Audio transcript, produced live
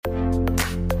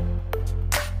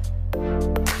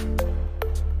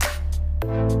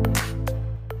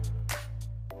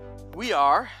we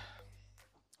are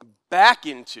back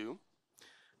into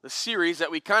the series that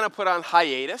we kind of put on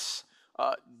hiatus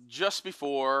just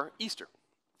before Easter.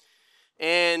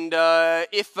 And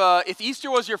if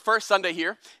Easter was your first Sunday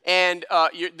here, and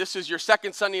this is your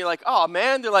second Sunday, you're like, oh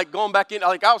man, they're like going back in.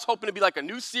 Like I was hoping to be like a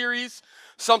new series,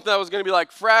 something that was going to be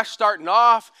like fresh, starting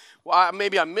off. Well,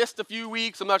 maybe I missed a few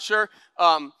weeks. I'm not sure.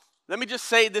 Let me just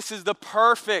say this is the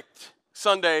perfect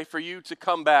Sunday for you to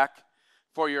come back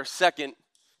for your second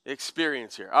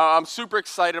experience here. I'm super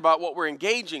excited about what we're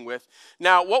engaging with.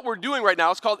 Now, what we're doing right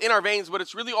now is called In Our Veins, but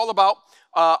it's really all about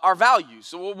our values.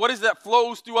 So what is that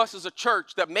flows through us as a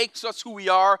church that makes us who we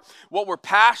are, what we're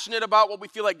passionate about, what we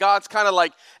feel like God's kind of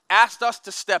like asked us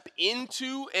to step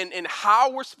into and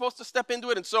how we're supposed to step into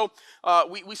it. And so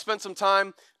we spent some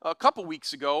time a couple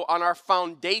weeks ago on our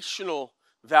foundational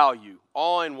value,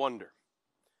 awe and wonder.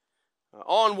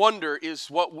 Awe and wonder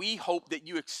is what we hope that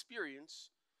you experience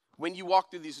when you walk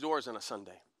through these doors on a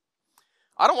Sunday.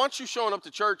 I don't want you showing up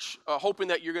to church hoping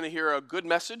that you're going to hear a good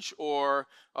message or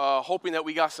hoping that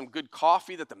we got some good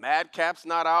coffee, that the madcap's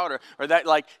not out, or that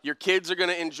like your kids are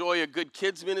going to enjoy a good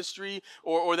kids ministry,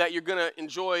 or that you're going to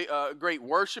enjoy a great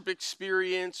worship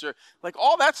experience, or like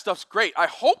all that stuff's great. I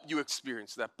hope you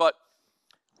experience that, but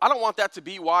I don't want that to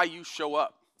be why you show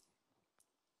up.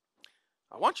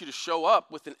 I want you to show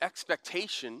up with an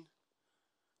expectation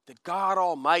that God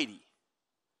Almighty,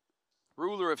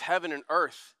 ruler of heaven and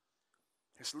earth,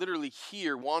 is literally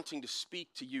here wanting to speak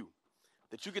to you.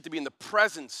 That you get to be in the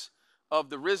presence of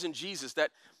the risen Jesus. That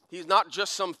he's not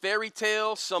just some fairy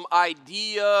tale, some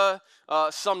idea,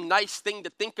 some nice thing to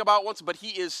think about once, but he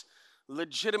is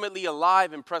legitimately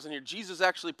alive and present here. Jesus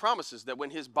actually promises that when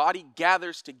his body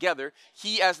gathers together,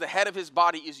 he as the head of his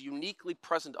body is uniquely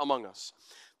present among us.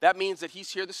 That means that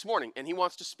he's here this morning and he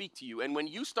wants to speak to you. And when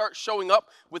you start showing up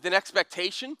with an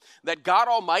expectation that God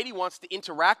Almighty wants to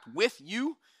interact with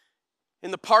you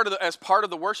in as part of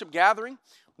the worship gathering,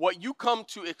 what you come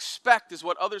to expect is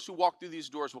what others who walk through these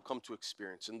doors will come to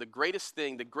experience. And the greatest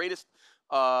thing, the greatest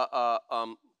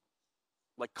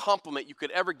compliment you could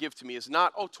ever give to me is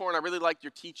not, oh, Toran, I really liked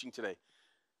your teaching today.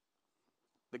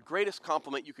 The greatest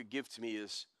compliment you could give to me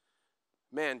is,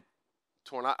 man,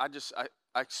 Toran, I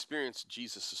experienced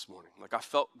Jesus this morning. Like I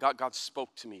felt God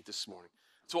spoke to me this morning.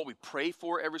 It's what we pray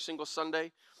for every single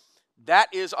Sunday. That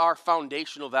is our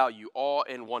foundational value, awe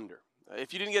and wonder.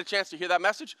 If you didn't get a chance to hear that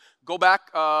message, go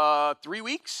back 3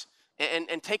 weeks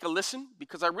and take a listen,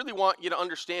 because I really want you to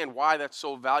understand why that's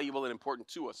so valuable and important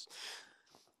to us.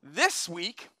 This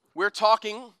week, we're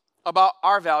talking about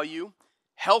our value,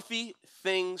 healthy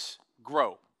things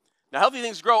grow. Now, healthy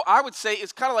things grow, I would say,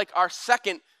 is kind of like our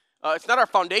second. It's not our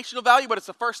foundational value, but it's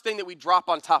the first thing that we drop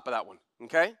on top of that one,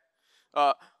 okay?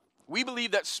 We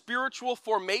believe that spiritual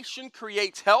formation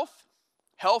creates health.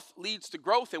 Health leads to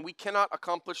growth, and we cannot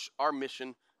accomplish our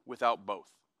mission without both.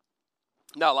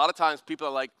 Now, a lot of times people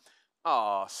are like,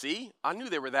 oh, see, I knew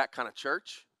they were that kind of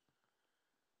church.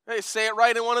 They say it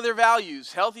right in one of their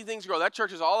values. Healthy things grow. That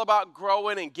church is all about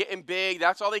growing and getting big.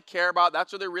 That's all they care about.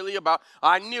 That's what they're really about.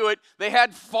 I knew it. They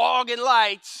had fog and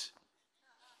lights.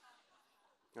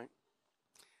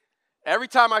 Every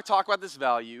time I talk about this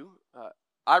value,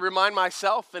 I remind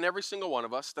myself and every single one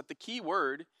of us that the key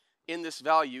word in this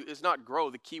value is not grow.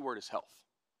 The key word is health.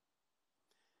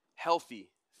 Healthy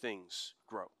things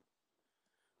grow.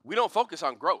 We don't focus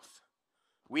on growth.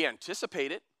 We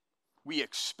anticipate it. We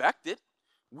expect it.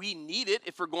 We need it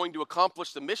if we're going to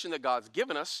accomplish the mission that God's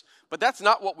given us. But that's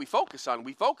not what we focus on.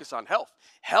 We focus on health.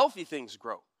 Healthy things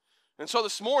grow. And so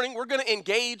this morning, we're going to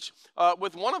engage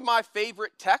with one of my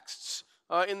favorite texts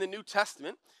in the New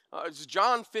Testament. It's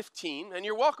John 15, and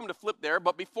you're welcome to flip there.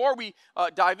 But before we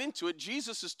dive into it,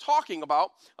 Jesus is talking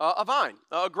about a vine,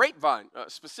 a grapevine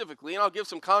specifically. And I'll give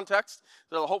some context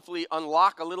that will hopefully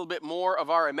unlock a little bit more of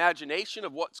our imagination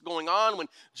of what's going on when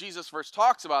Jesus first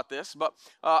talks about this. But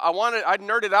I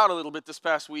nerded out a little bit this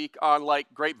past week on like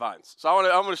grapevines. So I'm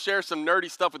going to share some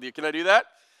nerdy stuff with you. Can I do that?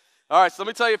 All right, so let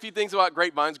me tell you a few things about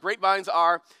grapevines. Grapevines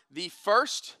are the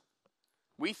first,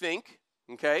 we think,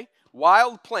 okay,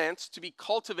 wild plants to be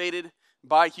cultivated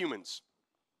by humans.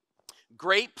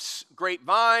 Grapes,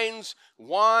 grapevines,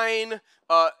 wine,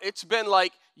 it's been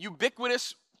like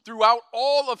ubiquitous throughout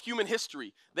all of human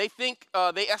history. They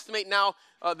estimate now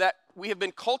that we have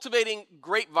been cultivating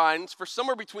grapevines for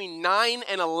somewhere between 9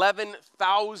 and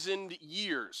 11,000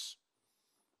 years.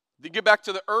 To get back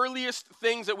to the earliest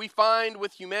things that we find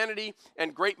with humanity,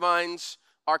 and grapevines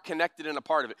are connected and a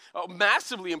part of it.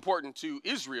 Massively important to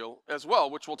Israel as well,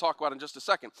 which we'll talk about in just a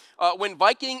second. When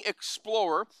Viking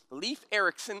explorer Leif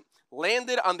Erikson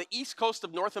landed on the east coast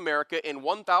of North America in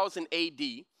 1000 AD,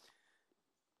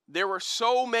 there were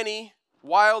so many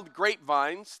wild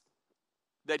grapevines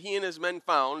that he and his men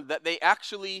found that they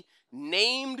actually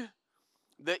named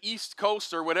the East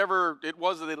Coast or whatever it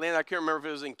was that they landed. I can't remember if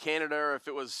it was in Canada or if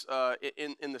it was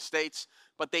in the States,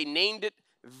 but they named it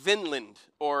Vinland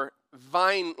or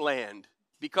Vineland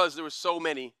because there were so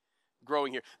many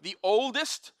growing here. The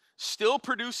oldest still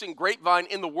producing grapevine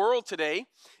in the world today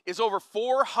is over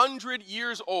 400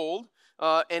 years old,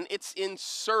 and it's in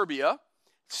Serbia,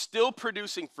 still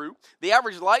producing fruit. The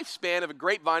average lifespan of a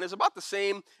grapevine is about the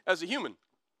same as a human,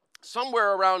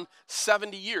 somewhere around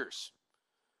 70 years.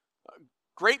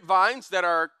 Grapevines that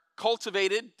are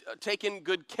cultivated, taken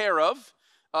good care of,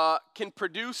 can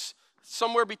produce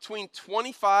somewhere between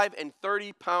 25 and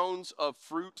 30 pounds of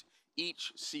fruit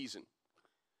each season.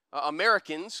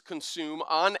 Americans consume,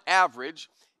 on average,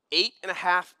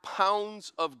 8.5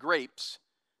 pounds of grapes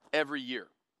every year.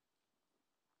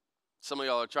 Some of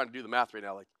y'all are trying to do the math right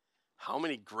now, like, how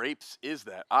many grapes is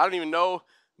that? I don't even know,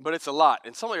 but it's a lot.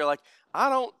 And some of you are like, I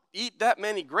don't eat that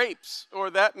many grapes or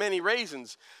that many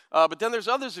raisins. But then there's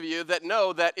others of you that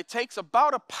know that it takes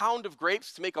about a pound of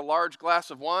grapes to make a large glass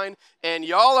of wine, and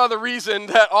y'all are the reason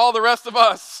that all the rest of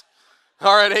us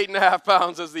are at 8.5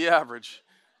 pounds as the average.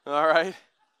 All right?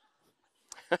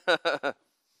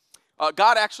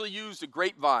 God actually used a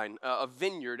grapevine, a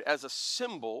vineyard, as a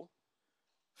symbol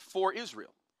for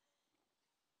Israel.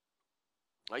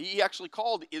 He actually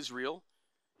called Israel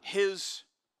his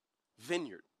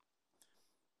vineyard.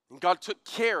 And God took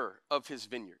care of his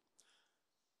vineyard.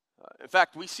 In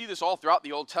fact, we see this all throughout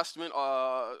the Old Testament,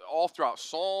 all throughout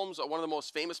Psalms. One of the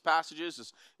most famous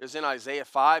passages is in Isaiah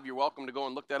 5. You're welcome to go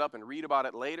and look that up and read about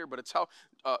it later. But it's how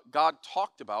God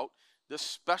talked about this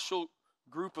special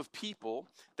group of people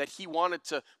that he wanted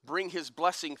to bring his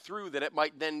blessing through, that it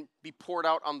might then be poured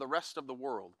out on the rest of the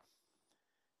world.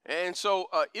 And so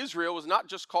Israel was not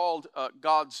just called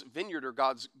God's vineyard or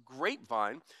God's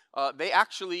grapevine. They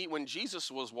actually, when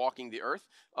Jesus was walking the earth,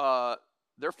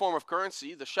 their form of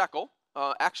currency, the shekel,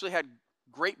 actually had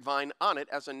grapevine on it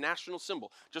as a national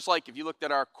symbol. Just like if you looked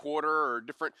at our quarter or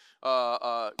different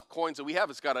coins that we have,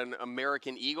 it's got an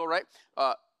American eagle, right?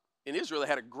 In Israel, they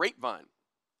had a grapevine.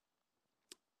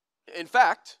 In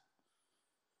fact,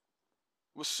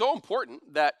 it was so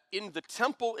important that in the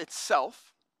temple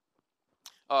itself,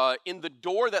 in the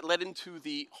door that led into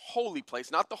the holy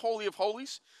place, not the Holy of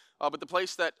Holies, but the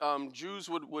place that Jews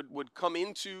would come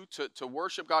into to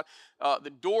worship God, the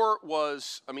door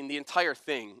was, the entire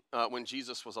thing when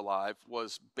Jesus was alive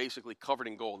was basically covered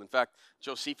in gold. In fact,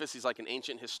 Josephus, he's like an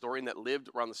ancient historian that lived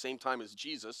around the same time as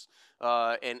Jesus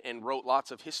and wrote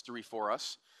lots of history for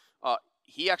us.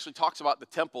 He actually talks about the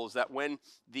temples that when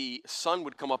the sun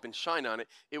would come up and shine on it,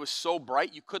 it was so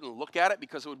bright you couldn't look at it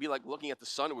because it would be like looking at the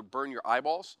sun. It would burn your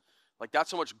eyeballs. Like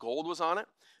that's how much gold was on it.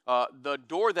 The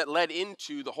door that led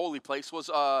into the holy place was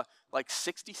like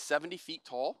 60, 70 feet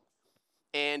tall.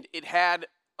 And it had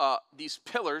these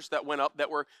pillars that went up that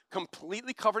were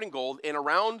completely covered in gold. And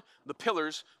around the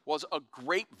pillars was a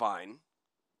grapevine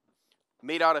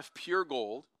made out of pure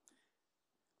gold,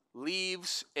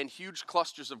 leaves, and huge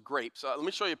clusters of grapes. Let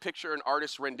me show you a picture, an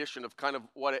artist's rendition of kind of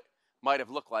what it might have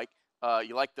looked like.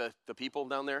 You like the people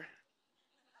down there?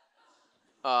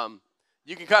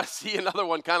 You can kind of see another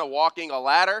one kind of walking a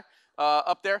ladder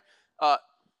up there.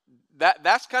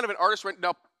 That's kind of an artist's rendition.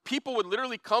 Now, people would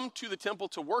literally come to the temple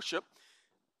to worship,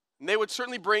 and they would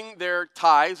certainly bring their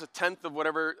tithes, a tenth of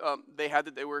whatever they had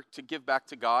that they were to give back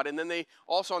to God. And then they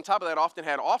also, on top of that, often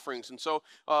had offerings. And so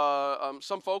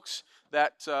some folks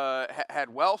that had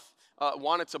wealth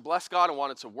wanted to bless God and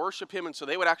wanted to worship him. And so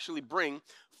they would actually bring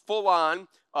full-on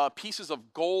pieces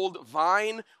of gold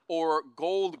vine or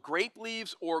gold grape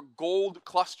leaves or gold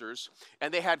clusters.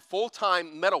 And they had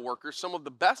full-time metal workers, some of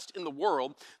the best in the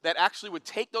world, that actually would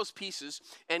take those pieces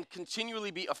and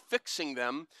continually be affixing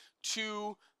them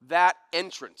to that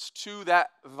entrance, to that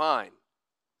vine.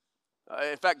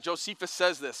 In fact, Josephus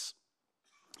says this.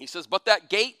 He says, "But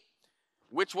that gate,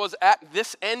 which was at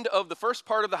this end of the first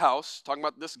part of the house," talking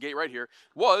about this gate right here,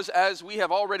 "was, as we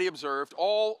have already observed,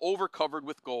 all overcovered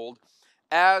with gold,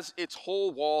 as its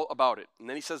whole wall about it." And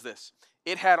then he says this,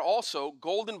 "It had also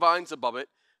golden vines above it,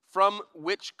 from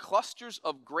which clusters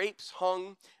of grapes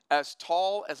hung as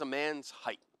tall as a man's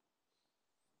height."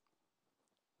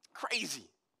 Crazy.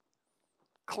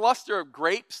 Cluster of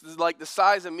grapes is like the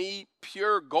size of me,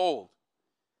 pure gold.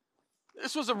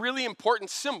 This was a really important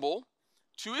symbol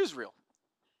to Israel.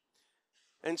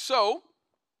 And so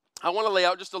I want to lay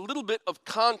out just a little bit of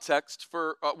context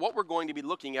for what we're going to be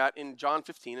looking at in John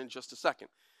 15 in just a second.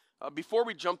 Before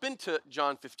we jump into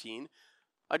John 15,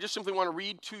 I just simply want to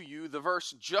read to you the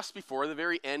verse just before the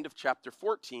very end of chapter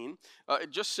 14.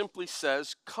 It just simply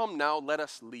says, "Come now, let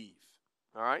us leave."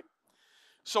 All right?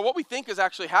 So what we think is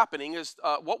actually happening is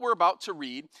what we're about to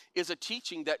read is a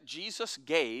teaching that Jesus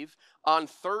gave on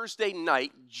Thursday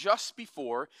night just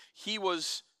before he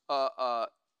was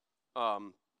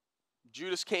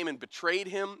Judas came and betrayed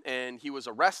him, and he was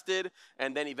arrested,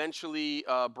 and then eventually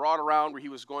brought around where he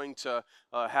was going to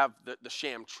have the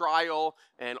sham trial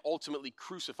and ultimately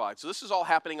crucified. So this is all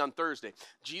happening on Thursday.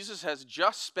 Jesus has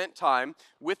just spent time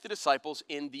with the disciples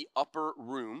in the upper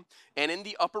room, and in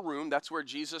the upper room, that's where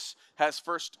Jesus has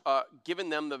first given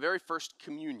them the very first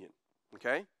communion,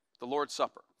 okay? The Lord's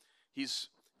Supper. It's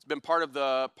been part of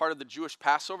the Jewish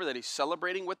Passover that he's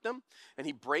celebrating with them, and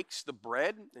he breaks the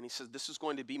bread, and he says, "This is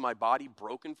going to be my body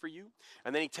broken for you."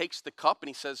 And then he takes the cup, and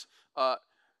he says,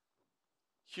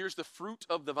 "Here's the fruit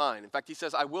of the vine." In fact, he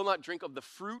says, "I will not drink of the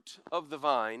fruit of the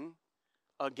vine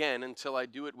again until I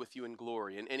do it with you in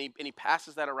glory." And he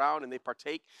passes that around, and they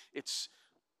partake. It's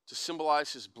to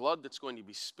symbolize his blood that's going to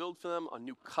be spilled for them, a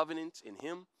new covenant in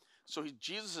him. So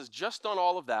Jesus has just done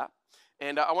all of that.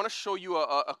 And I want to show you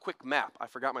a quick map. I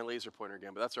forgot my laser pointer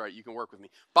again, but that's all right. You can work with me.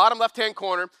 Bottom left-hand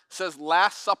corner says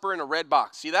Last Supper in a red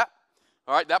box. See that?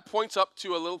 All right, that points up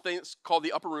to a little thing that's called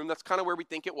the upper room. That's kind of where we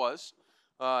think it was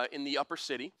in the upper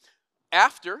city.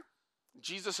 After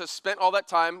Jesus has spent all that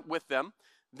time with them,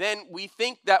 then we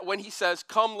think that when he says,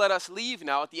 "Come, let us leave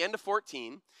now," at the end of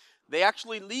 14, they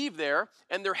actually leave there,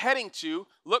 and they're heading to,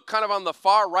 look kind of on the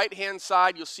far right-hand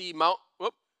side, you'll see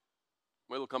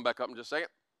it'll come back up in just a second.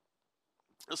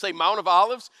 It'll say Mount of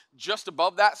Olives. Just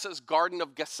above that says Garden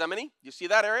of Gethsemane. You see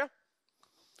that area?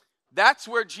 That's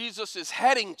where Jesus is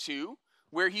heading to,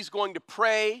 where he's going to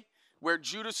pray, where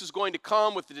Judas is going to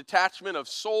come with the detachment of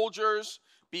soldiers,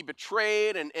 be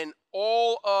betrayed, and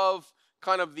all of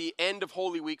kind of the end of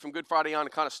Holy Week from Good Friday on,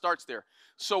 it kind of starts there.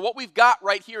 So what we've got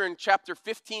right here in chapter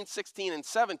 15, 16, and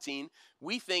 17,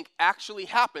 we think actually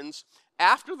happens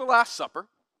after the Last Supper.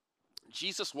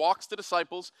 Jesus walks the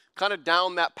disciples kind of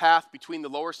down that path between the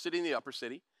lower city and the upper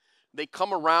city. They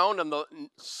come around on the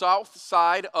south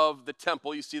side of the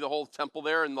temple. You see the whole temple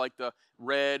there in like the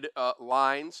red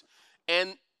lines.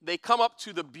 And they come up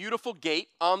to the beautiful gate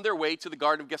on their way to the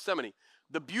Garden of Gethsemane.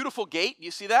 The beautiful gate,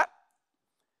 you see that?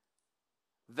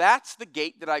 That's the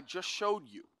gate that I just showed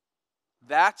you.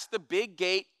 That's the big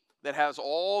gate that has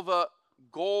all the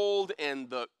gold and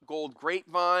the gold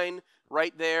grapevine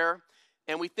right there.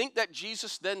 And we think that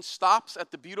Jesus then stops at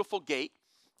the beautiful gate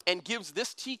and gives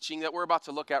this teaching that we're about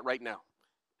to look at right now.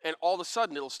 And all of a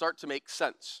sudden, it'll start to make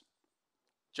sense.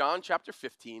 John chapter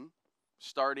 15,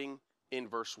 starting in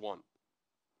verse 1.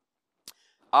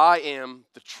 "I am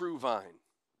the true vine,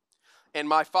 and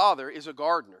my Father is the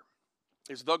gardener.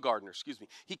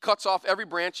 He cuts off every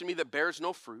branch in me that bears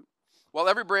no fruit, while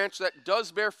every branch that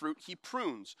does bear fruit, he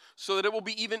prunes, so that it will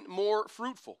be even more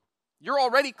fruitful. You're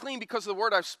already clean because of the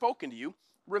word I've spoken to you.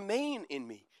 Remain in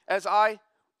me, as I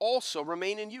also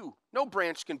remain in you. No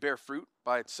branch can bear fruit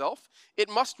by itself. It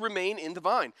must remain in the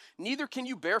vine. Neither can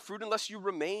you bear fruit unless you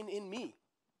remain in me.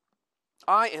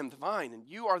 I am the vine, and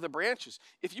you are the branches.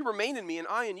 If you remain in me and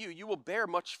I in you, you will bear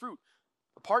much fruit.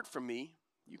 Apart from me,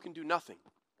 you can do nothing.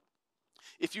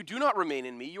 If you do not remain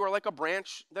in me, you are like a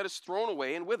branch that is thrown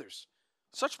away and withers.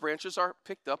 Such branches are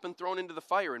picked up and thrown into the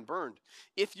fire and burned.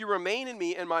 If you remain in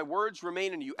me and my words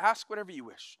remain in you, ask whatever you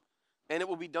wish, and it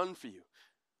will be done for you.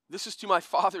 This is to my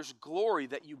Father's glory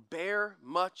that you bear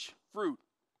much fruit,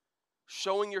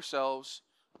 showing yourselves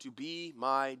to be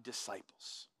my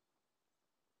disciples."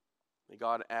 May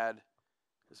God add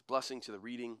his blessing to the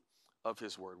reading of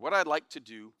his word. What I'd like to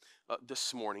do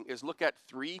this morning is look at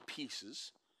three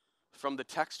pieces from the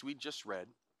text we just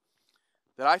read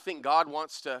that I think God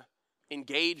wants to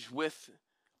engage with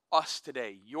us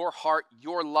today. Your heart,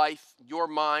 your life, your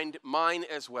mind, mine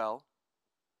as well.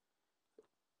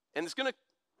 And it's going to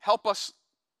help us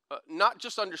not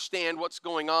just understand what's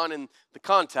going on in the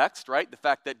context, right? The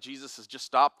fact that Jesus has just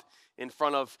stopped in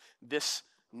front of this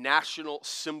national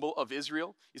symbol of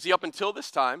Israel. You see, up until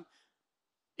this time,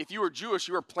 if you were Jewish,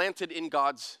 you were planted in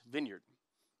God's vineyard.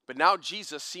 But now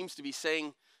Jesus seems to be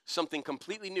saying something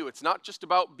completely new. It's not just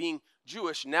about being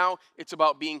Jewish. Now it's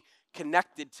about being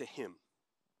connected to him.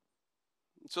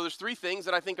 So there's three things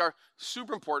that I think are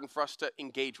super important for us to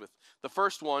engage with. The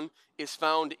first one is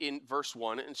found in verse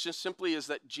 1, and it's just simply is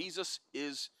that Jesus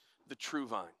is the true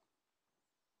vine.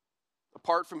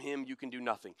 Apart from him, you can do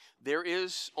nothing. There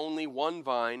is only one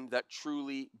vine that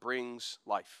truly brings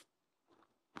life.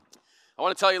 I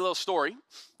want to tell you a little story,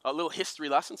 a little history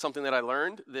lesson, something that I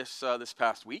learned this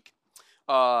past week.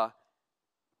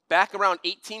 back around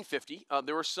 1850,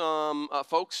 there were some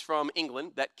folks from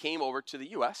England that came over to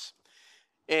the U.S.,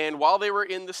 and while they were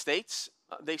in the States,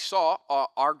 they saw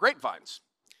our grapevines.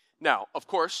 Now, of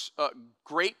course,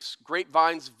 grapes,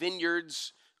 grapevines,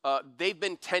 vineyards, they've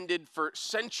been tended for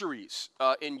centuries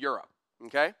in Europe,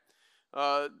 okay?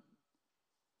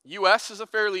 U.S. is a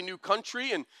fairly new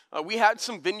country, and we had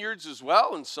some vineyards as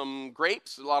well, and some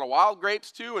grapes, a lot of wild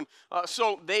grapes too, and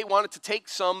so they wanted to take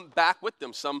some back with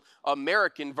them, some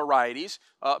American varieties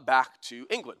back to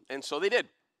England, and so they did.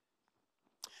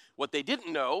 What they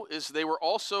didn't know is they were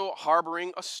also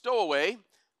harboring a stowaway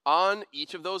on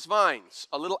each of those vines,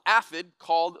 a little aphid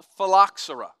called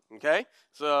phylloxera, okay?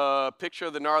 It's a picture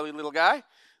of the gnarly little guy.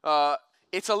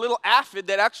 It's a little aphid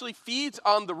that actually feeds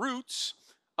on the roots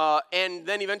and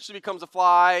then eventually becomes a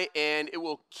fly, and it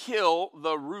will kill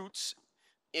the roots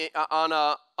on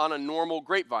a normal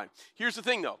grapevine. Here's the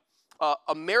thing, though.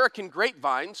 American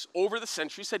grapevines, over the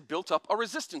centuries, had built up a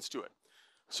resistance to it.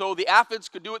 So the aphids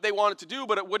could do what they wanted to do,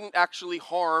 but it wouldn't actually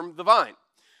harm the vine.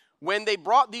 When they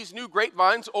brought these new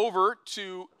grapevines over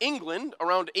to England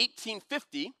around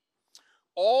 1850,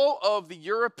 all of the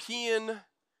European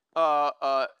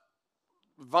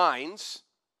vines,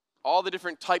 all the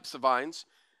different types of vines,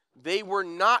 they were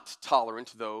not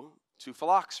tolerant, though, to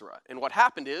phylloxera. And what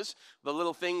happened is the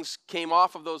little things came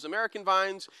off of those American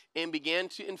vines and began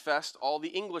to infest all the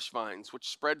English vines, which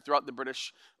spread throughout the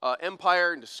British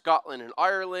Empire into Scotland and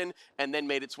Ireland, and then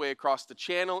made its way across the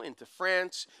Channel into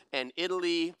France and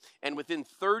Italy. And within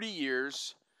 30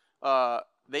 years,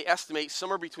 they estimate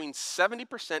somewhere between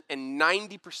 70% and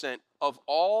 90% of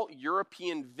all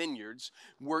European vineyards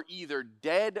were either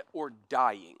dead or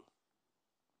dying.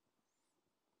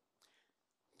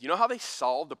 You know how they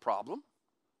solved the problem,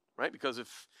 right? Because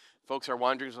if folks are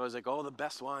wondering, it's always like, oh, the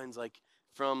best wine's like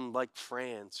from like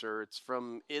France, or it's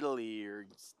from Italy, or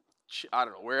I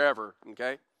don't know, wherever,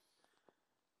 okay?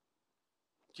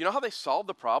 Do you know how they solved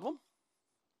the problem?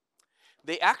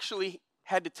 They actually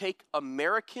had to take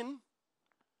American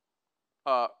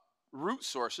root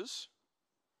sources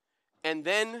and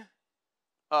then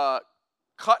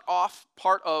cut off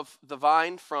part of the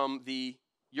vine from the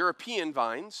European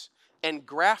vines and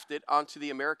graft it onto the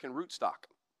American rootstock.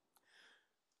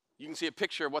 You can see a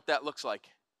picture of what that looks like.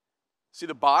 See,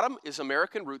 the bottom is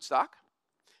American rootstock,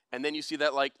 and then you see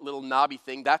that like little knobby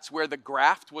thing. That's where the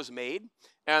graft was made,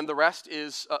 and the rest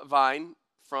is vine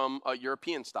from a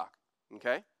European stock,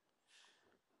 okay?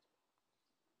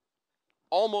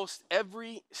 Almost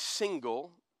every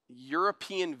single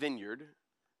European vineyard,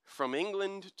 from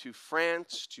England to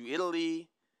France to Italy,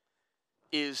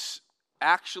 is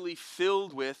actually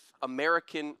filled with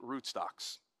American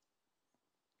rootstocks.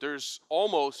 There's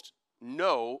almost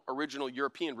no original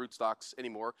European rootstocks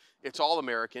anymore. It's all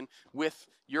American with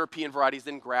European varieties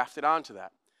then grafted onto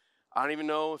that. I don't even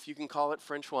know if you can call it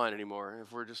French wine anymore,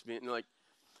 if we're just being like.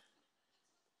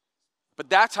 But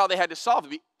that's how they had to solve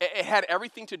it. It had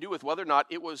everything to do with whether or not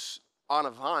it was on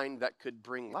a vine that could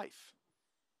bring life.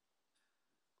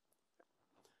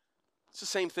 It's the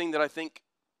same thing that I think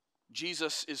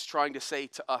Jesus is trying to say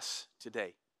to us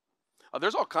today.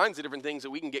 There's all kinds of different things that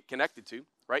we can get connected to,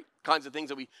 right? Kinds of things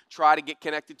that we try to get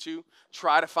connected to,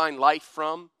 try to find life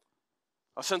from,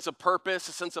 a sense of purpose,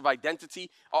 a sense of identity,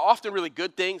 often really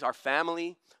good things, our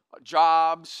family,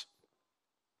 jobs,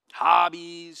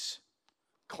 hobbies,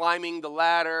 climbing the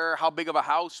ladder, how big of a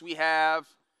house we have,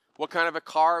 what kind of a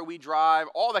car we drive,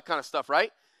 all that kind of stuff,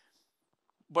 right?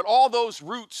 But all those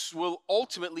roots will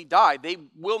ultimately die. They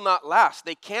will not last.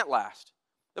 They can't last.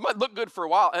 They might look good for a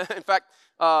while. In fact,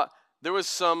 there was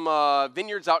some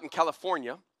vineyards out in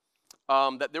California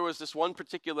that there was this one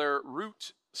particular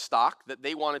root stock that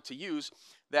they wanted to use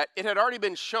that it had already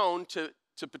been shown to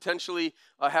potentially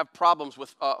have problems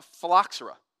with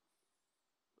phylloxera.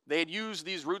 They had used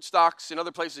these rootstocks in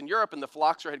other places in Europe, and the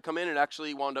phylloxera had come in and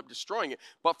actually wound up destroying it.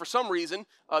 But for some reason,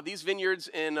 these vineyards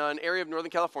in an area of Northern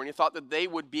California thought that they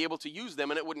would be able to use them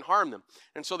and it wouldn't harm them.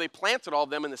 And so they planted all of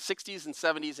them in the 60s and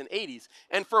 70s and 80s.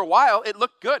 And for a while, it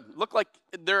looked good. It looked like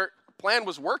their plan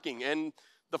was working and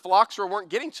the phylloxera weren't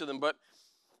getting to them. But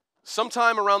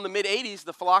sometime around the mid-80s,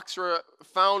 the phylloxera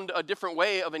found a different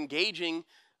way of engaging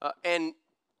and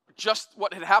just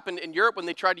what had happened in Europe when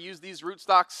they tried to use these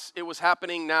rootstocks, it was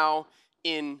happening now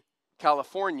in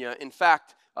California. In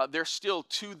fact, they're still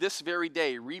to this very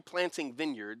day replanting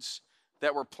vineyards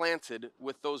that were planted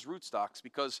with those rootstocks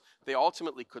because they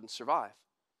ultimately couldn't survive.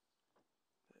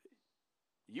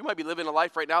 You might be living a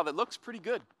life right now that looks pretty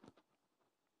good.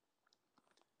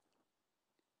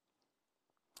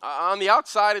 On the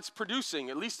outside, it's producing,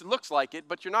 at least it looks like it,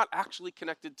 but you're not actually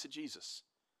connected to Jesus.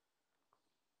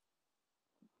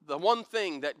 the one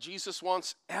thing that Jesus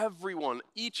wants everyone,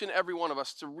 each and every one of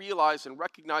us, to realize and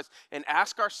recognize and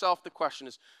ask ourselves the question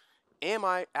is, am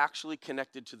I actually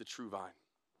connected to the true vine?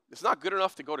 It's not good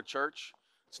enough to go to church.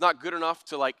 It's not good enough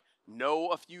to know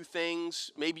a few things.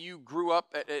 Maybe you grew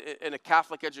up in a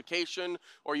Catholic education,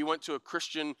 or you went to a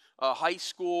Christian high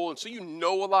school, and so you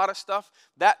know a lot of stuff.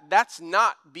 That's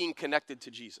not being connected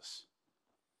to Jesus.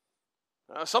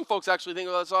 Some folks actually think,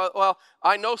 well,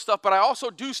 I know stuff, but I also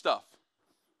do stuff.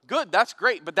 Good, that's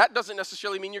great, but that doesn't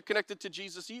necessarily mean you're connected to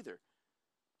Jesus either.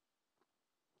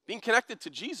 Being connected to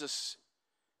Jesus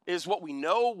is what we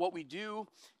know, what we do,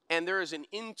 and there is an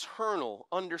internal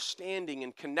understanding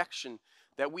and connection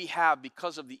that we have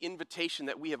because of the invitation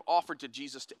that we have offered to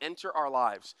Jesus to enter our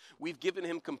lives. We've given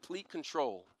him complete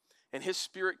control, and his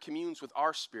Spirit communes with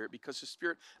our spirit because his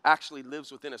Spirit actually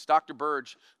lives within us. Dr.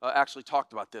 Burge actually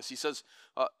talked about this. He says,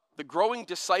 the growing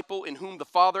disciple in whom the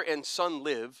Father and Son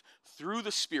live through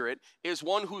the Spirit is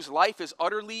one whose life is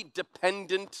utterly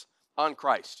dependent on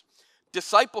Christ.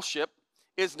 Discipleship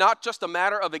is not just a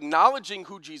matter of acknowledging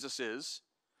who Jesus is,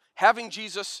 having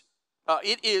Jesus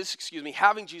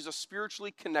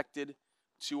spiritually connected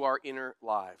to our inner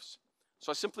lives.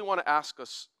 So I simply want to ask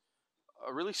us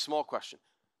a really small question.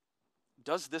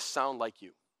 Does this sound like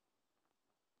you?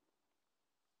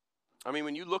 I mean,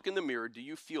 when you look in the mirror, do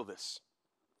you feel this?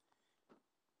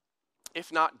 If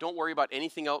not, don't worry about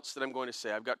anything else that I'm going to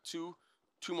say. I've got two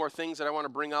more things that I want to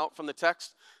bring out from the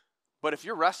text. But if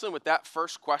you're wrestling with that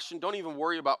first question, don't even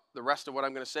worry about the rest of what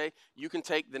I'm going to say. You can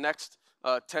take the next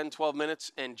 10, 12 minutes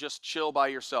and just chill by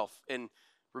yourself. And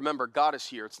remember, God is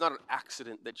here. It's not an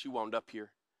accident that you wound up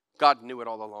here. God knew it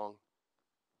all along.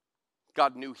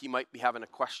 God knew he might be having a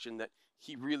question that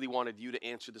he really wanted you to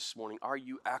answer this morning. Are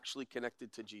you actually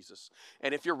connected to Jesus?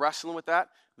 And if you're wrestling with that,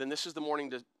 then this is the morning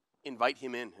to invite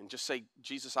him in and just say,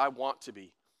 Jesus, I want to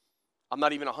be. I'm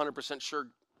not even 100% sure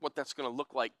what that's going to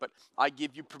look like, but I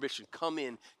give you permission. Come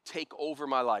in, take over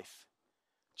my life.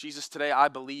 Jesus, today I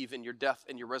believe in your death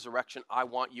and your resurrection. I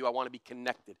want you. I want to be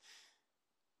connected.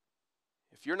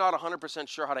 If you're not 100%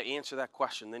 sure how to answer that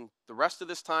question, then the rest of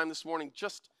this time this morning,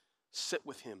 just sit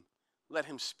with him. Let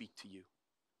him speak to you.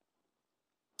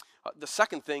 The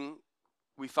second thing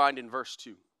we find in verse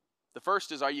 2. The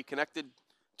first is, are you connected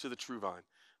to the true vine?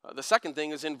 The second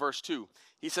thing is in verse 2.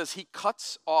 He says, he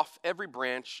cuts off every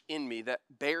branch in me that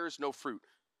bears no fruit,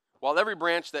 while every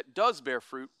branch that does bear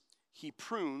fruit, he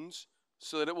prunes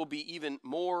so that it will be even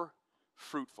more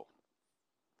fruitful.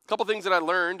 A couple things that I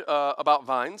learned about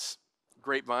vines,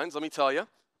 grapevines, let me tell you.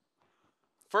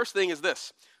 First thing is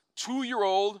this: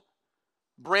 2-year-old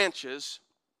branches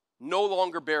no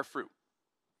longer bear fruit.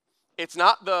 It's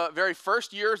not the very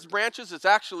first year's branches. It's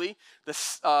actually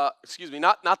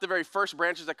not the very first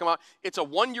branches that come out. It's a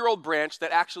 1-year-old branch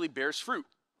that actually bears fruit.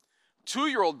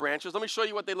 2-year-old branches, let me show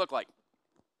you what they look like.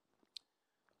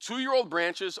 2-year-old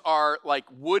branches are like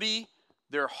woody.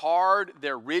 They're hard.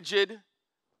 They're rigid.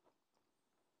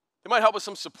 They might help with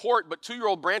some support, but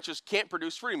 2-year-old branches can't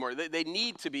produce fruit anymore. They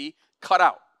need to be cut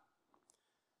out.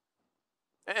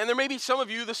 And there may be some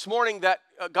of you this morning that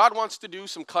God wants to do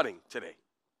some cutting today.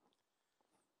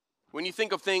 When you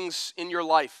think of things in your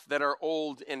life that are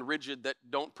old and rigid that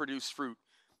don't produce fruit,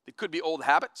 it could be old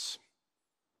habits,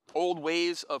 old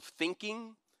ways of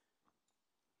thinking,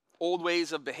 old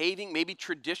ways of behaving, maybe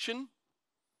tradition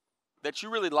that you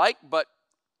really like, but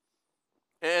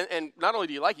and not only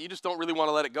do you like it, you just don't really want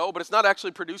to let it go, but it's not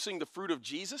actually producing the fruit of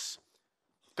Jesus.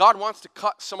 God wants to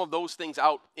cut some of those things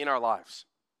out in our lives.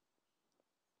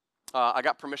 I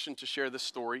got permission to share this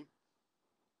story.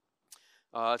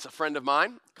 It's a friend of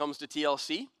mine, comes to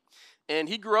TLC, and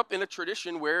he grew up in a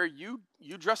tradition where you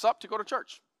dress up to go to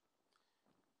church.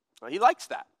 He likes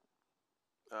that.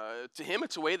 To him,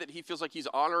 it's a way that he feels like he's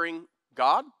honoring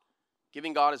God,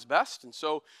 giving God his best, and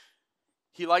so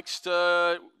he likes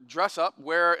to dress up,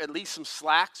 wear at least some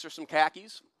slacks or some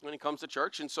khakis when he comes to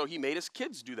church, and so he made his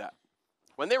kids do that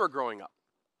when they were growing up.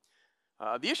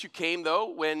 The issue came,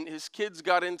 though, when his kids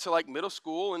got into middle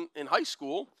school and high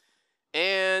school,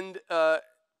 and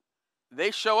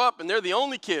they show up, and they're the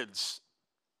only kids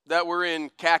that were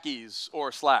in khakis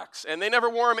or slacks. And they never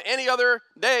wore them any other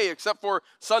day except for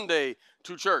Sunday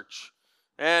to church.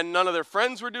 And none of their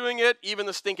friends were doing it. Even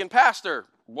the stinking pastor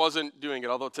wasn't doing it.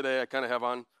 Although today I kind of have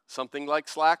on something like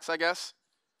slacks, I guess.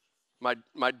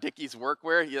 My Dickies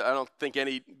workwear. Yeah, I don't think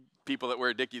any people that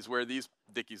wear Dickies wear these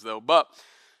Dickies, though. But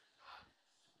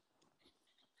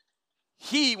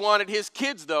he wanted his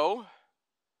kids, though,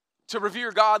 to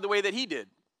revere God the way that he did.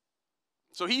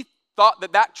 So he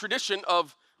thought that tradition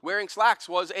of wearing slacks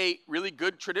was a really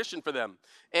good tradition for them.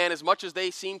 And as much as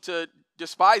they seemed to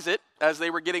despise it as they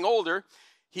were getting older,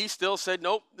 he still said,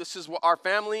 nope, this is what our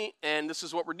family and this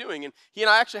is what we're doing. And he and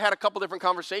I actually had a couple different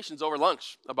conversations over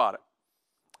lunch about it.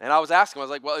 And I was asking him, I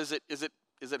was like, well, is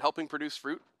it helping produce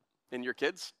fruit in your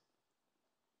kids?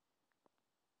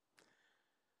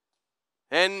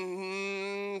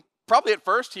 And probably at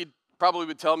first he probably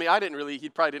would tell me he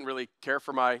probably didn't really care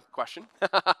for my question.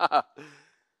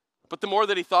 But the more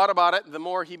that he thought about it, the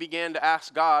more he began to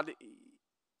ask God.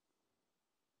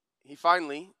 He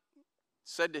finally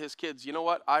said to his kids, you know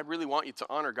what, I really want you to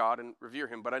honor God and revere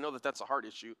him, but I know that that's a heart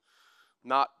issue,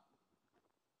 not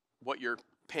what your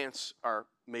pants are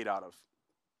made out of.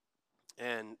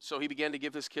 And so he began to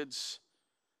give his kids,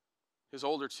 his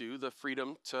older two, the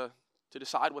freedom to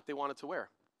decide what they wanted to wear.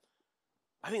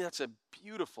 I think that's a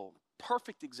beautiful,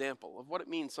 perfect example of what it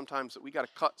means sometimes that we got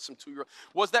to cut some 2-year-old.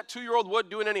 Was that 2-year-old wood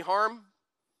doing any harm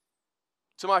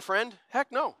to my friend?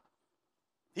 Heck no.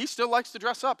 He still likes to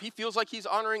dress up. He feels like he's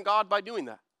honoring God by doing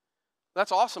that.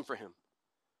 That's awesome for him.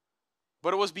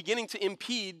 But it was beginning to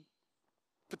impede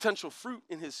potential fruit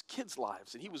in his kids'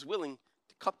 lives, and he was willing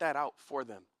to cut that out for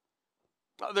them.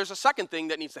 There's a second thing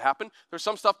that needs to happen. There's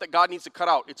some stuff that God needs to cut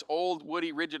out. It's old,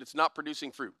 woody, rigid. It's not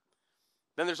producing fruit.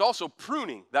 Then there's also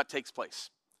pruning that takes place.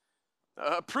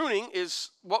 Pruning is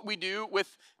what we do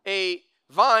with a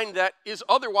vine that is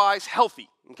otherwise healthy,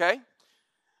 okay?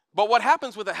 But what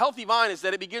happens with a healthy vine is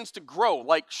that it begins to grow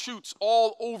like shoots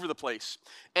all over the place.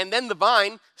 And then the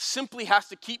vine simply has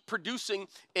to keep producing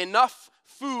enough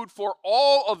food for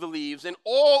all of the leaves and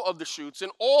all of the shoots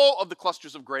and all of the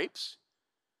clusters of grapes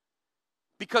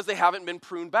because they haven't been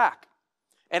pruned back.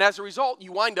 And as a result,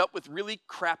 you wind up with really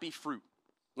crappy fruit.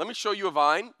 Let me show you a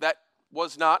vine that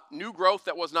was not new growth,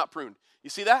 that was not pruned. You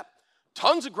see that?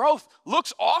 Tons of growth.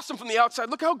 Looks awesome from the outside.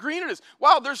 Look how green it is.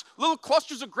 Wow, there's little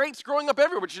clusters of grapes growing up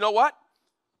everywhere. But you know what?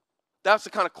 That's the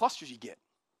kind of clusters you get.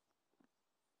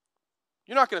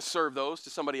 You're not going to serve those to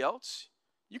somebody else.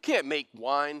 You can't make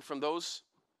wine from those.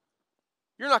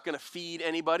 You're not going to feed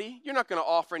anybody. You're not going to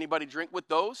offer anybody drink with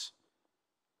those.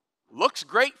 Looks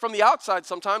great from the outside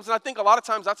sometimes, and I think a lot of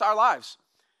times that's our lives.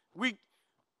 We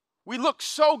look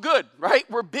so good, right?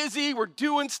 We're busy, we're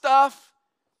doing stuff.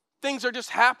 Things are just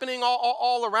happening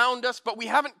all around us, but we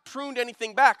haven't pruned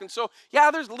anything back. And so,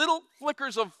 yeah, there's little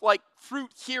flickers of like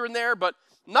fruit here and there, but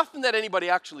nothing that anybody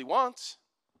actually wants.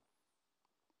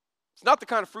 It's not the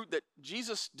kind of fruit that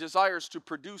Jesus desires to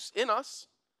produce in us.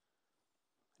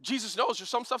 Jesus knows there's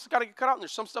some stuff that's got to get cut out, and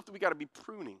there's some stuff that we got to be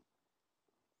pruning.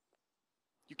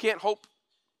 You can't hope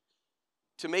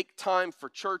to make time for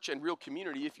church and real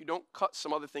community if you don't cut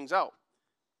some other things out.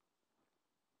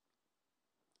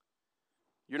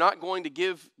 You're not going to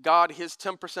give God his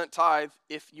 10% tithe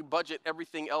if you budget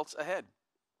everything else ahead.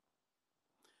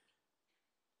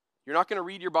 You're not going to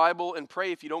read your Bible and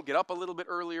pray if you don't get up a little bit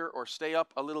earlier or stay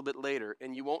up a little bit later.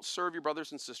 And you won't serve your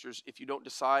brothers and sisters if you don't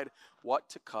decide what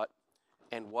to cut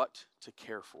and what to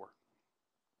care for.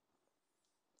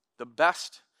 The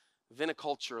best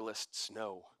viniculturists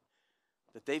know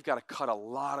that they've got to cut a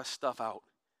lot of stuff out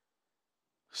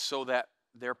so that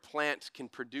their plant can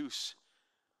produce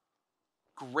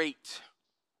great,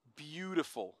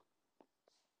 beautiful,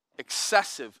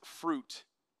 excessive fruit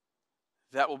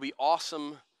that will be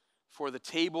awesome for the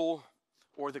table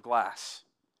or the glass.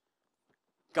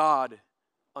 God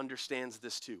understands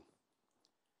this too.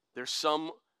 There's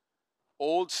some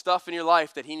old stuff in your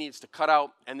life that he needs to cut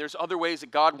out, and there's other ways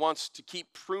that God wants to keep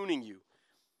pruning you.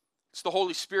 It's the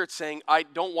Holy Spirit saying, I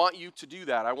don't want you to do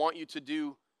that. I want you to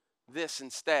do this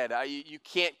instead. You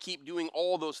can't keep doing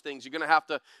all those things. You're going to have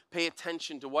to pay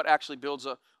attention to what actually builds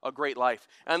a great life.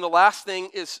 And the last thing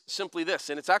is simply this,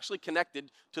 and it's actually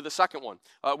connected to the second one.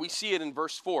 We see it in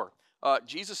verse 4.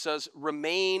 Jesus says,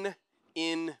 remain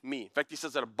in me. In fact, he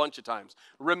says that a bunch of times.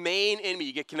 Remain in me.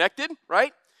 You get connected,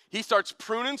 right? He starts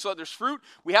pruning so that there's fruit.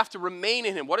 We have to remain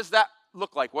in him. What does that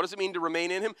look like? What does it mean to remain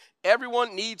in him?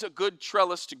 Everyone needs a good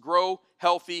trellis to grow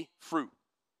healthy fruit.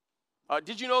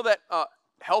 Did you know that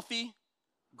healthy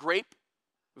grape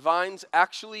vines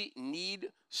actually need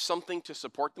something to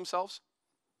support themselves?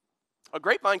 A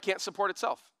grapevine can't support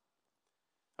itself.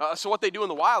 So what they do in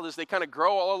the wild is they kind of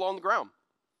grow all along the ground.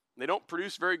 They don't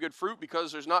produce very good fruit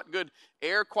because there's not good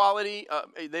air quality.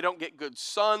 They don't get good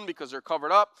sun because they're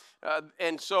covered up.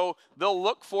 And so they'll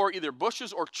look for either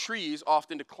bushes or trees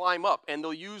often to climb up, and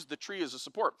they'll use the tree as a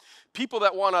support. People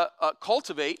that want to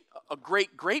cultivate a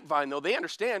great grapevine, though, they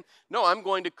understand, no, I'm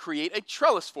going to create a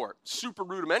trellis for it. Super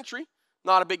rudimentary,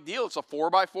 not a big deal. It's a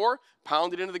 4x4,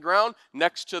 pounded into the ground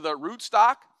next to the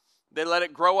rootstock. They let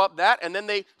it grow up that, and then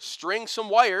they string some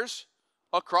wires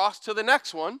across to the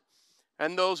next one.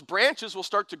 And those branches will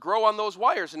start to grow on those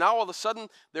wires. And now all of a sudden,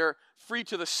 they're free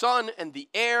to the sun and the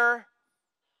air.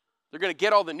 They're going to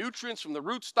get all the nutrients from the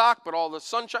rootstock, but all the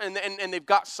sunshine, and they've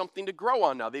got something to grow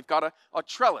on now. They've got a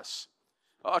trellis.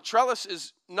 A trellis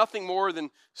is nothing more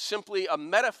than simply a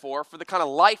metaphor for the kind of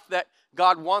life that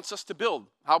God wants us to build,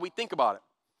 how we think about it.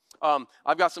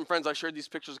 I've got some friends, I shared these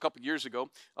pictures a couple years ago,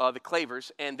 the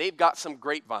Clavers, and they've got some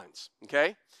grapevines,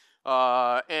 okay?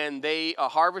 And they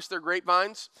harvest their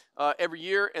grapevines every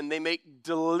year, and they make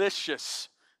delicious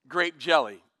grape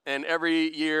jelly. And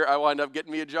every year I wind up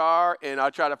getting me a jar, and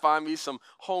I try to find me some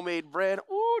homemade bread.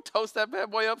 Ooh, toast that bad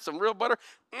boy up, some real butter.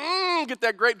 Get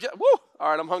that grape jelly. Woo!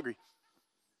 All right, I'm hungry.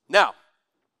 Now,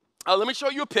 let me show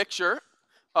you a picture,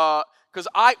 because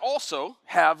I also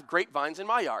have grapevines in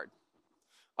my yard.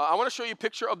 I want to show you a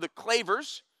picture of the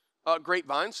Clavers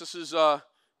grapevines. This is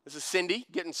Cindy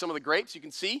getting some of the grapes. You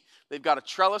can see they've got a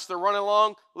trellis they're running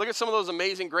along. Look at some of those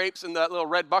amazing grapes in that little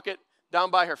red bucket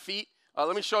down by her feet.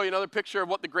 Let me show you another picture of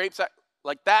what the grapes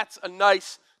like. That's a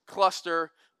nice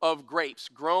cluster of grapes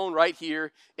grown right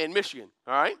here in Michigan.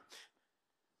 All right.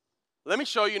 Let me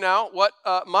show you now what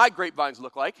my grapevines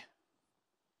look like.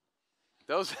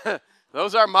 Those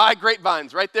are my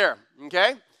grapevines right there.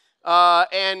 Okay.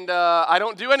 I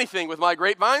don't do anything with my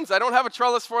grapevines. I don't have a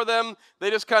trellis for them.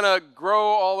 They just kind of grow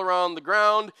all around the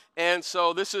ground. And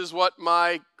so this is what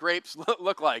my grapes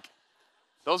look like.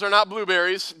 Those are not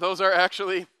blueberries. Those are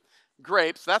actually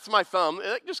grapes. That's my thumb.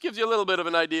 It just gives you a little bit of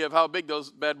an idea of how big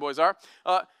those bad boys are.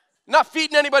 Not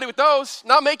feeding anybody with those.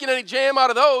 Not making any jam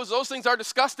out of those. Those things are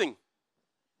disgusting.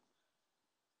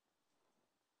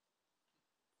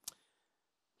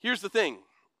 Here's the thing.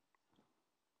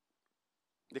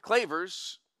 The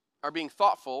Clavers are being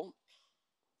thoughtful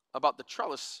about the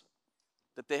trellis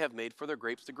that they have made for their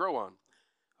grapes to grow on.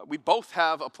 We both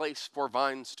have a place for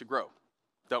vines to grow,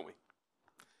 don't we?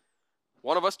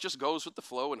 One of us just goes with the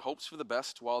flow and hopes for the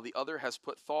best, while the other has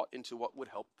put thought into what would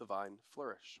help the vine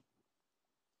flourish.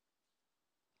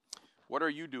 What are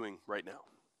you doing right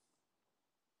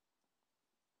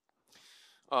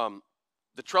now?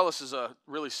 The trellis is a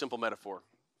really simple metaphor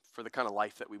for the kind of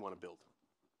life that we want to build.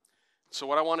 So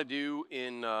what I want to do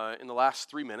in the last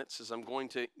 3 minutes is I'm going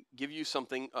to give you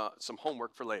something, some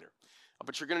homework for later.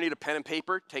 But you're going to need a pen and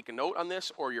paper. Take a note on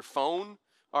this, or your phone.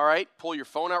 All right, pull your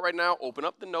phone out right now. Open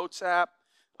up the Notes app.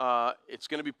 It's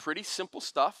going to be pretty simple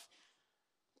stuff,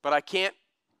 but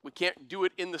we can't do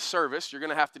it in the service. You're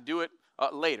going to have to do it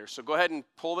later. So go ahead and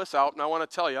pull this out. And I want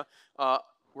to tell you, I'm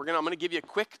going to give you a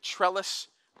quick trellis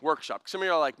workshop. Some of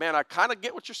you are like, man, I kind of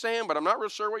get what you're saying, but I'm not real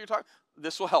sure what you're talking.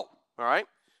 This will help. All right,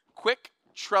 quick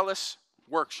trellis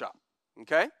workshop.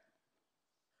 Okay.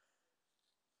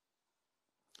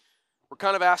 We're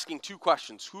kind of asking two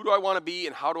questions. Who do I want to be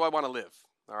and how do I want to live?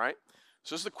 All right.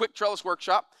 So this is the quick trellis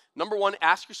workshop. Number one,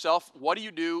 ask yourself, what do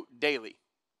you do daily?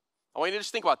 I want you to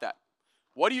just think about that.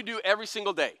 What do you do every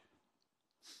single day?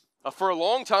 For a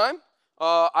long time,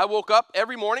 I woke up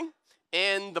every morning,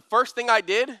 and the first thing I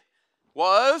did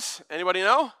was, anybody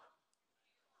know?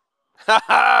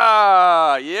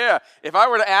 Yeah. If I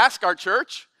were to ask our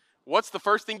church, what's the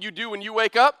first thing you do when you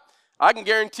wake up? I can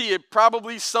guarantee you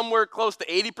probably somewhere close to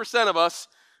 80% of us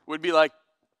would be like,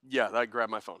 yeah, I'd grab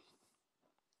my phone.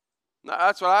 Now,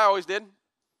 that's what I always did.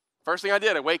 First thing I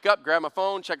did, I wake up, grab my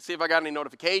phone, check to see if I got any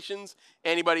notifications.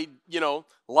 Anybody,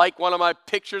 like one of my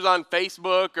pictures on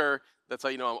Facebook, or that's how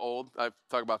you know I'm old. I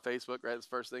talk about Facebook, right? That's the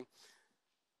first thing.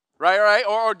 Right.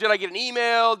 Or did I get an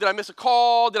email? Did I miss a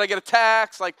call? Did I get a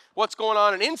text? Like, what's going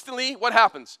on? And instantly, what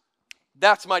happens?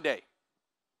 That's my day.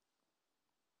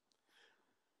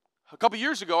 A couple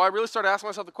years ago, I really started asking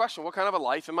myself the question, what kind of a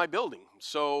life am I building?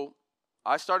 So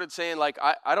I started saying,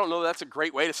 I don't know that's a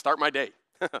great way to start my day.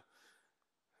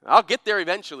 I'll get there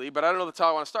eventually, but I don't know that's how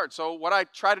I want to start. So what I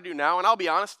try to do now, and I'll be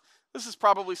honest, this is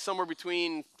probably somewhere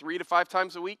between 3 to 5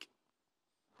 times a week.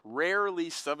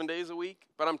 Rarely 7 days a week,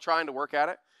 but I'm trying to work at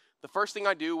it. The first thing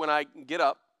I do when I get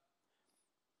up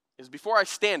is before I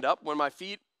stand up, when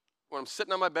I'm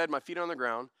sitting on my bed, my feet are on the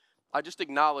ground, I just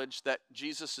acknowledge that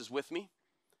Jesus is with me,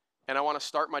 and I want to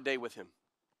start my day with him.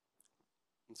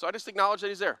 And so I just acknowledge that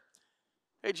he's there.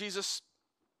 Hey, Jesus,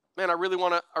 man, I really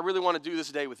want to do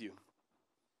this day with you.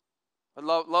 I'd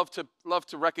love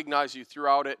to recognize you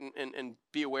throughout it and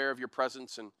be aware of your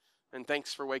presence, and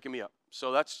thanks for waking me up.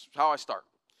 So that's how I start.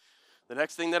 The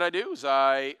next thing that I do is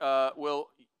I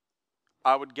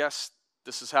would guess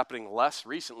this is happening less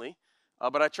recently,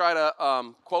 but I try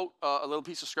to quote a little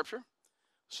piece of scripture,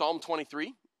 Psalm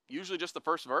 23, usually just the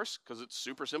first verse because it's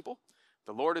super simple.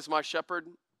 The Lord is my shepherd,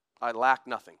 I lack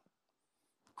nothing.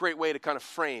 Great way to kind of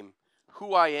frame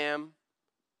who I am,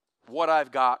 what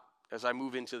I've got as I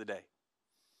move into the day.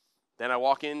 Then I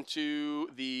walk into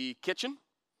the kitchen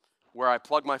where I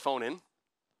plug my phone in,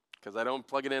 because I don't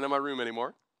plug it into my room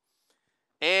anymore.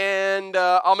 And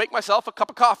I'll make myself a cup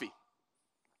of coffee.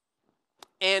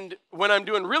 And when I'm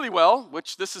doing really well,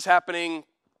 which this is happening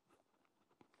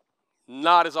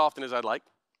not as often as I'd like,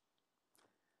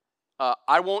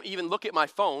 I won't even look at my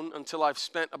phone until I've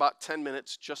spent about 10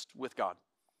 minutes just with God.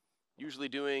 Usually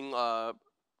doing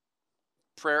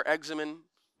prayer examen,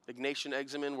 Ignatian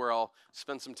examen, where I'll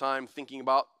spend some time thinking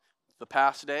about the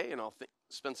past day, and I'll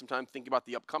spend some time thinking about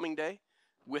the upcoming day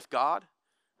with God,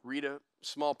 read a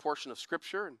small portion of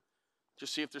Scripture, and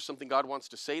just see if there's something God wants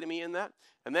to say to me in that.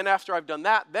 And then after I've done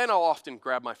that, then I'll often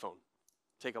grab my phone,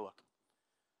 take a look.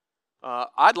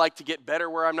 I'd like to get better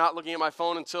where I'm not looking at my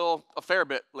phone until a fair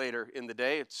bit later in the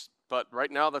day. But right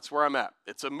now, that's where I'm at.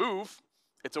 It's a move.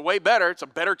 It's a way better. It's a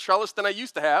better trellis than I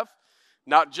used to have.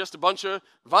 Not just a bunch of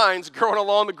vines growing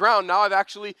along the ground. Now I've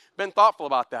actually been thoughtful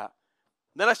about that.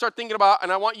 Then I start thinking about,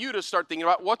 and I want you to start thinking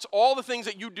about, what's all the things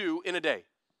that you do in a day.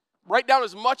 Write down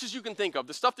as much as you can think of,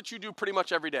 the stuff that you do pretty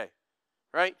much every day,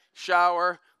 right?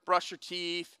 Shower, brush your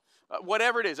teeth,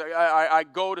 whatever it is. I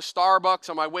go to Starbucks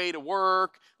on my way to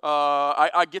work.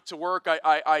 I get to work.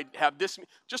 I have this.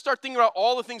 Just start thinking about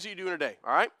all the things that you do in a day,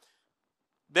 all right?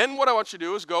 Then what I want you to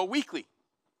do is go weekly.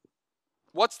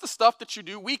 What's the stuff that you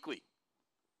do weekly?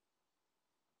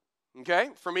 Okay,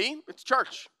 for me, it's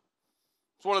church.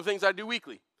 It's one of the things I do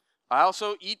weekly. I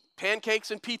also eat pancakes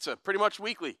and pizza pretty much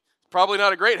weekly. Probably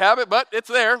not a great habit, but it's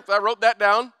there. I wrote that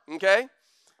down, okay?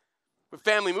 With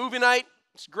family movie night,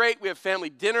 it's great. We have family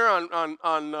dinner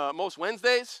on most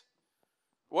Wednesdays.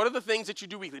 What are the things that you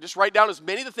do weekly? Just write down as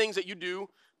many of the things that you do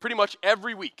pretty much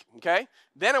every week, okay?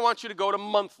 Then I want you to go to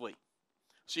monthly.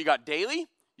 So you got daily,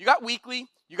 you got weekly,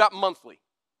 you got monthly,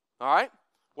 all right?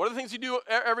 What are the things you do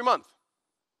every month?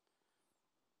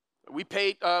 We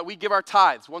give our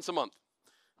tithes once a month.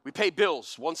 We pay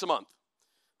bills once a month.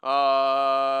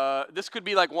 This could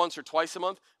be like once or twice a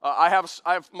month. I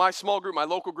have my small group, my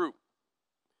local group.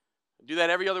 I do that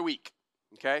every other week,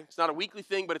 okay? It's not a weekly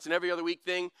thing, but it's an every other week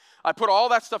thing. I put all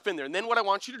that stuff in there. And then what I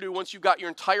want you to do once you've got your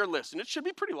entire list, and it should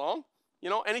be pretty long,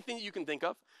 anything that you can think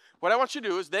of. What I want you to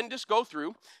do is then just go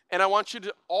through, and I want you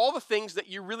to, all the things that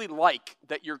you really like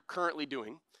that you're currently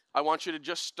doing, I want you to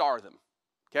just star them,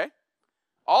 okay?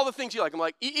 All the things you like. I'm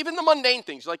like, even the mundane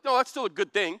things. You're like, no, that's still a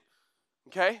good thing,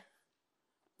 okay?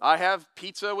 I have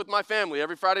pizza with my family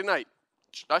every Friday night.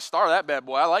 I star that bad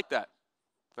boy. I like that,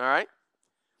 all right?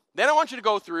 Then I want you to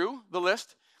go through the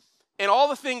list and all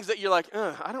the things that you're like,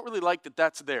 I don't really like that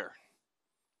that's there.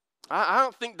 I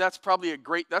don't think that's probably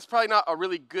not a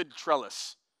really good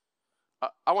trellis.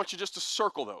 I want you just to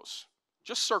circle those.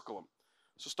 Just circle them.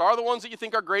 So star the ones that you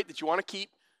think are great, that you want to keep.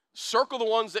 Circle the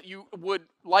ones that you would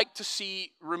like to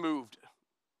see removed.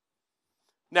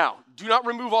 Now, do not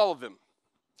remove all of them,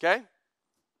 okay?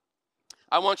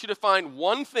 I want you to find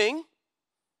one thing,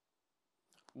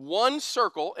 one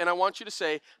circle, and I want you to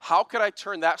say, how could I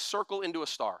turn that circle into a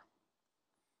star?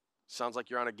 Sounds like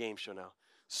you're on a game show now.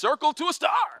 Circle to a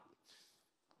star.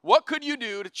 What could you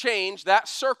do to change that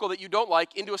circle that you don't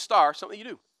like into a star, something you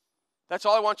do? That's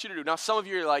all I want you to do. Now, some of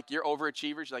you are like, you're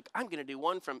overachievers. You're like, I'm going to do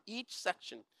one from each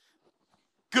section.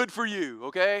 Good for you,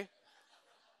 okay?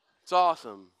 It's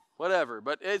awesome, whatever.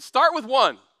 But start with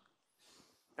one.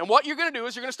 And what you're going to do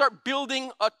is you're going to start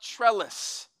building a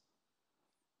trellis.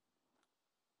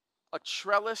 A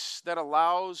trellis that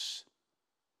allows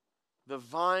the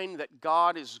vine that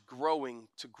God is growing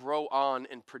to grow on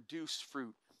and produce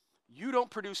fruit. You don't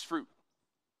produce fruit.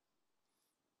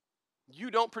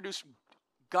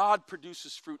 God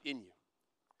produces fruit in you.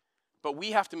 But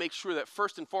we have to make sure that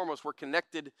first and foremost we're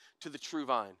connected to the true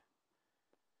vine.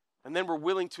 And then we're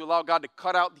willing to allow God to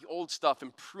cut out the old stuff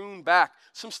and prune back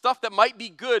some stuff that might be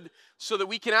good so that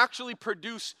we can actually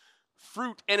produce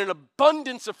fruit and an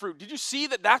abundance of fruit. Did you see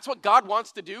that that's what God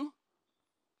wants to do?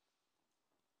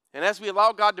 And as we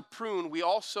allow God to prune, we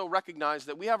also recognize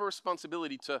that we have a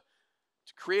responsibility to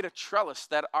create a trellis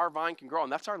that our vine can grow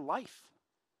on. That's our life.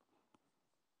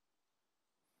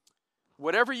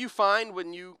 Whatever you find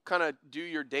when you kind of do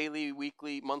your daily,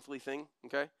 weekly, monthly thing,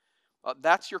 okay,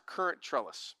 that's your current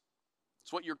trellis.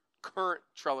 It's what your current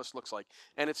trellis looks like.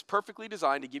 And it's perfectly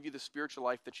designed to give you the spiritual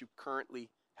life that you currently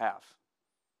have.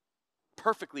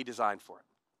 Perfectly designed for it.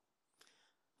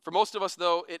 For most of us,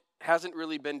 though, it hasn't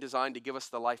really been designed to give us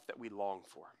the life that we long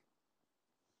for.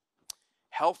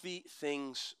 Healthy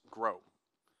things grow.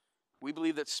 We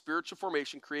believe that spiritual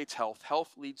formation creates health.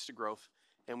 Health leads to growth.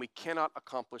 And we cannot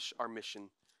accomplish our mission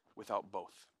without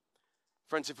both.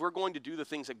 Friends, if we're going to do the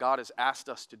things that God has asked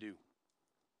us to do,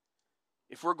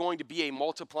 if we're going to be a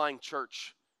multiplying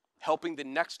church, helping the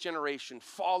next generation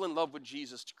fall in love with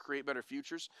Jesus to create better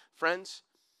futures, friends,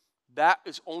 that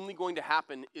is only going to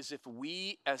happen is if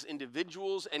we as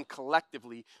individuals and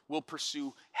collectively will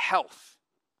pursue health,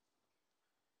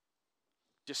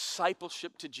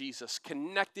 discipleship to Jesus,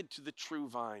 connected to the true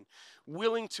vine,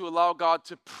 willing to allow God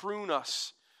to prune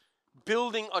us,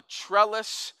 building a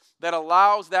trellis that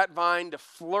allows that vine to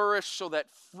flourish so that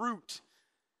fruit,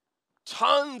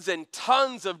 tons and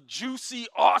tons of juicy,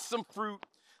 awesome fruit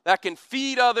that can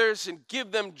feed others and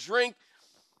give them drink.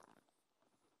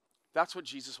 That's what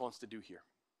Jesus wants to do here.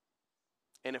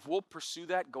 And if we'll pursue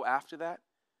that, go after that,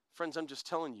 friends, I'm just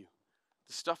telling you,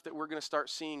 the stuff that we're going to start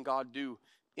seeing God do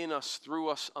in us, through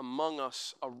us, among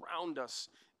us, around us,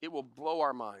 it will blow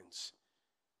our minds.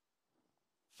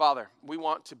 Father, we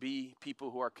want to be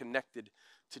people who are connected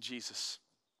to Jesus.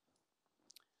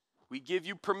 We give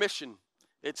you permission.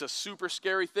 It's a super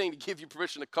scary thing to give you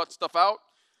permission to cut stuff out.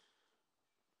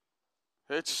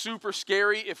 It's super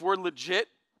scary if we're legit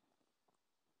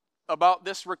about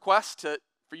this request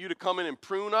for you to come in and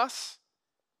prune us.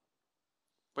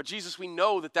 But Jesus, we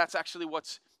know that that's actually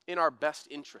what's in our best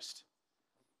interest.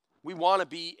 We want to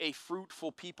be a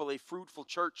fruitful people, a fruitful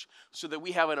church, so that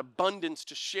we have an abundance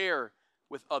to share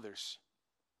with others,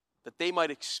 that they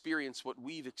might experience what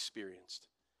we've experienced.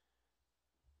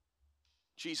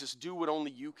 Jesus, do what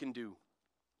only you can do.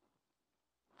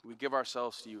 We give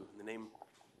ourselves to you in the name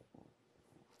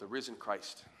of the risen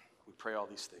Christ. We pray all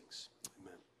these things.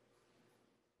 Amen.